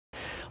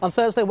On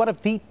Thursday, one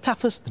of the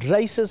toughest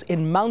races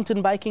in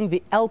mountain biking,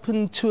 the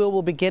Alpen Tour,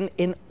 will begin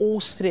in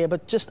Austria.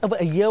 But just over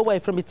a year away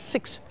from its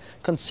sixth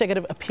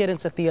consecutive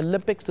appearance at the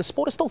Olympics, the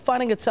sport is still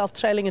finding itself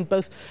trailing in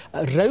both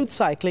road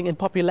cycling in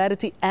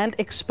popularity and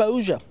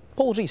exposure.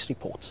 Rhys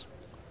reports.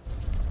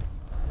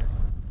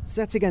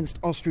 Set against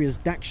Austria's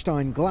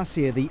Dachstein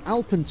Glacier, the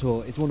Alpen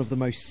Tour is one of the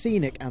most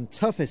scenic and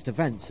toughest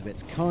events of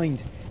its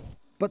kind.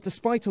 But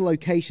despite a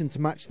location to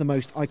match the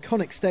most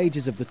iconic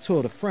stages of the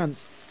Tour de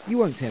France, you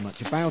won't hear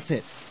much about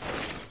it.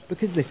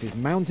 Because this is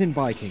mountain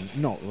biking,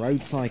 not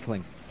road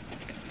cycling.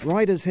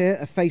 Riders here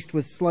are faced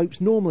with slopes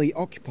normally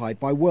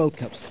occupied by World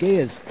Cup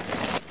skiers,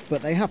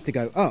 but they have to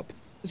go up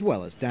as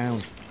well as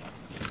down.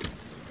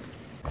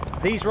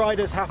 These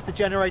riders have to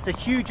generate a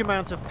huge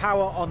amount of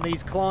power on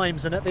these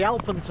climbs, and at the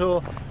Alpen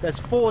Tour there's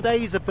 4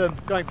 days of them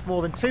going for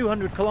more than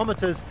 200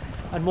 kilometres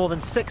and more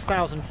than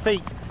 6,000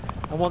 feet.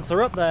 And once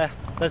they're up there,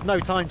 there's no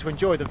time to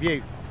enjoy the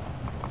view.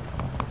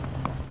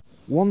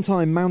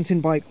 One-time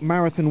mountain bike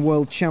marathon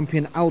world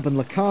champion Alban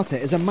Lacarte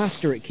is a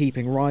master at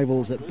keeping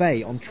rivals at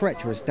bay on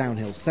treacherous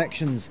downhill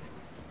sections.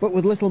 But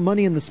with little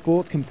money in the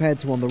sport compared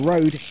to on the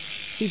road,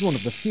 he's one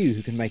of the few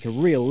who can make a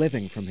real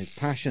living from his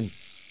passion.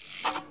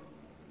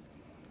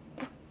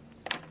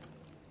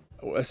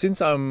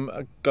 Since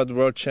I'm got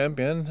world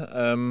champion,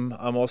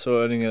 I'm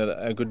also earning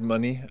a good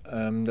money.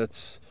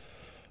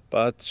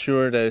 But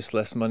sure, there's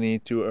less money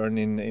to earn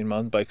in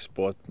mountain bike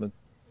sport, but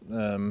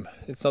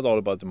it's not all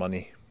about the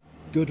money.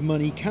 Good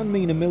money can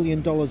mean $1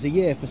 million a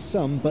year for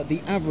some, but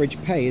the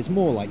average pay is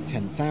more like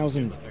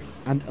 10,000.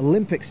 And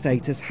Olympic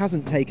status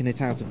hasn't taken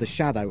it out of the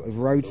shadow of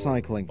road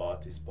cycling.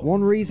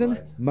 One reason?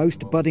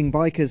 Most budding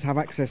bikers have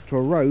access to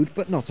a road,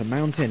 but not a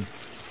mountain.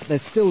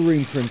 There's still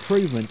room for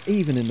improvement,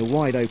 even in the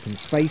wide open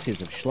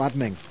spaces of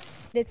Schladming.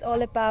 It's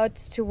all about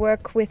to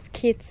work with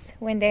kids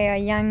when they are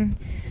young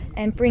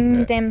and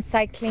bring them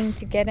cycling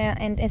together,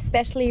 and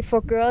especially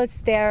for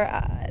girls,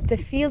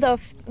 the field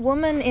of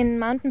women in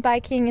mountain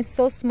biking is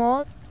so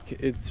small.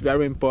 It's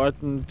very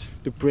important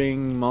to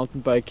bring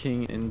mountain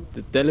biking in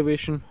the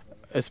television.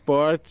 A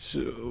sport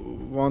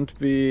won't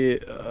be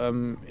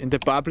in the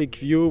public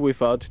view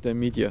without the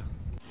media.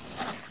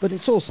 But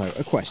it's also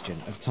a question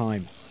of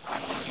time.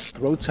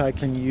 Road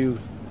cycling, you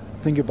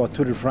think about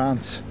Tour de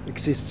France,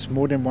 exists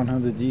more than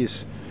 100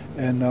 years.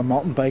 And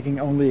mountain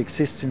biking only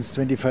exists since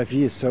 25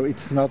 years, so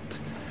it's not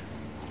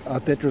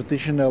that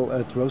traditional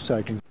at road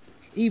cycling.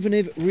 Even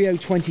if Rio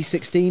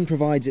 2016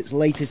 provides its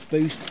latest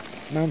boost,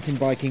 mountain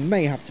biking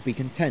may have to be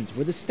content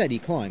with a steady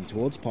climb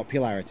towards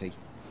popularity.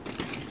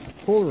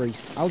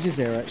 Rhys, Al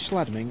Jazeera,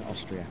 Schladming,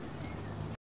 Austria.